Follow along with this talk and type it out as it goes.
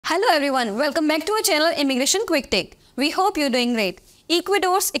Hello everyone, welcome back to our channel Immigration Quick Take. We hope you're doing great.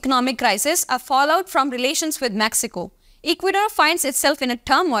 Ecuador's economic crisis, a fallout from relations with Mexico. Ecuador finds itself in a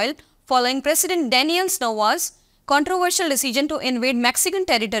turmoil following President Daniel Novoa's controversial decision to invade Mexican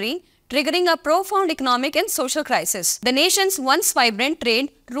territory, triggering a profound economic and social crisis. The nation's once vibrant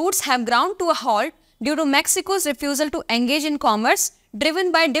trade routes have ground to a halt due to Mexico's refusal to engage in commerce,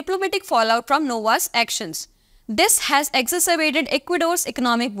 driven by diplomatic fallout from Novoa's actions. This has exacerbated Ecuador's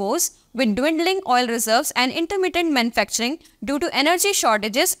economic woes, with dwindling oil reserves and intermittent manufacturing due to energy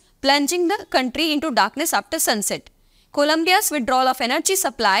shortages plunging the country into darkness after sunset. Colombia's withdrawal of energy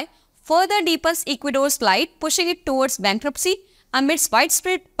supply further deepens Ecuador's plight, pushing it towards bankruptcy amidst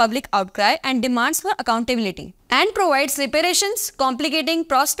widespread public outcry and demands for accountability, and provides reparations, complicating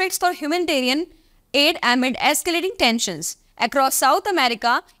prospects for humanitarian aid amid escalating tensions. Across South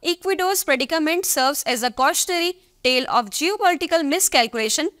America, Ecuador's predicament serves as a cautionary tale of geopolitical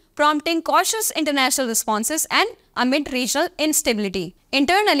miscalculation, prompting cautious international responses and amid regional instability.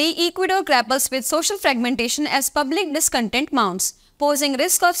 Internally, Ecuador grapples with social fragmentation as public discontent mounts, posing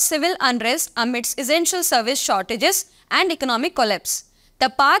risk of civil unrest amidst essential service shortages and economic collapse.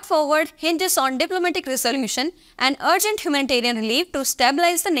 The path forward hinges on diplomatic resolution and urgent humanitarian relief to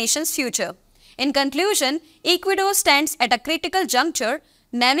stabilize the nation's future. In conclusion, Ecuador stands at a critical juncture,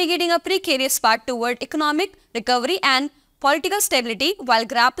 navigating a precarious path toward economic recovery and political stability while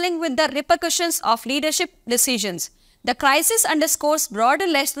grappling with the repercussions of leadership decisions. The crisis underscores broader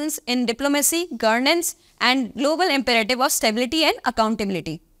lessons in diplomacy, governance, and global imperative of stability and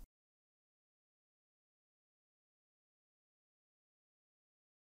accountability.